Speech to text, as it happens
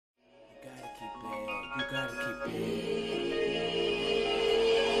You gotta keep it.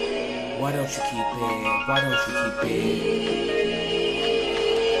 Why don't you keep it? Why don't you keep it?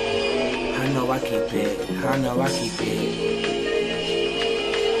 I know I keep it. I know I keep it.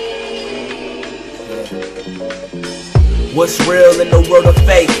 What's real in the world of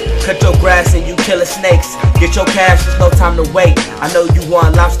fake? Cut your grass and you killin' snakes. Get your cash, there's no time to wait. I know you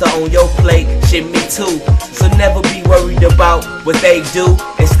want lobster on your plate. Shit, me too. So never be worried about what they do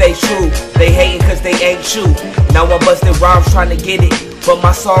and stay true. They hatin' cause they ain't you. Now I'm busting rhymes trying to get it. But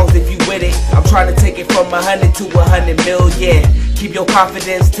my songs, if you with it, I'm trying to take it from 100 to 100 million. Keep your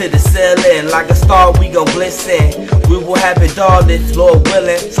confidence to the ceiling. Like a star, we gon' glisten. We will have it all if Lord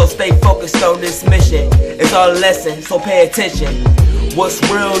willing. So stay focused on this mission. It's all a lesson, so pay attention. What's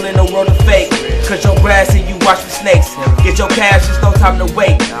real in the world of fake? Cut your grass and you watch for snakes. Get your cash, there's no time to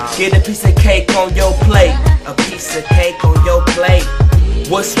wait. Get a piece of cake on your plate. A piece of cake on your plate.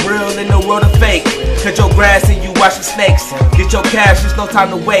 What's real in the world of fake? Cut your grass and you watch for snakes. Get your cash, there's no time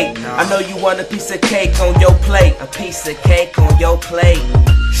to wait. I know you want a piece of cake on your plate. A piece of cake on your plate.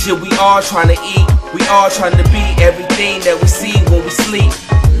 Shit, we all trying to eat. We all trying to be everything that we see when we sleep.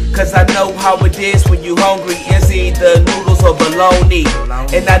 Cause I know how it is when you hungry. It's either noodles or bologna.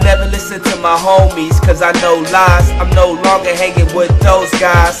 And I never listen to my homies, cause I know lies. I'm no longer hanging with those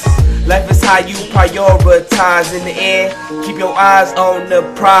guys. Life is how you prioritize. In the end, keep your eyes on the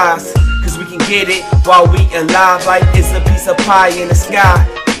prize. Cause we can get it while we alive. Life is a piece of pie in the sky.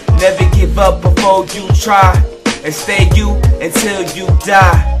 Never give up before you try. And stay you until you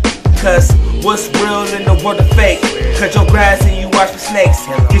die. Cause what's real in the world of fake? Cut your grass and you watch for snakes.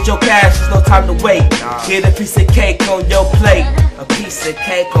 Get your cash, there's no time to wait. Get a piece of cake on your plate. A piece of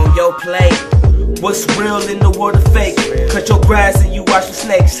cake on your plate. What's real in the world of fake? Cut your grass and you watch for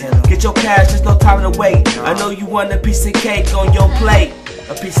snakes. Get your cash, there's no time to wait. I know you want a piece of cake on your plate.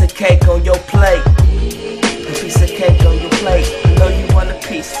 A piece of cake on your plate. A piece of cake on your plate. I know you want a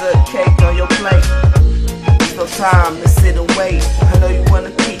piece of cake on your plate. There's no time to sit and wait. I know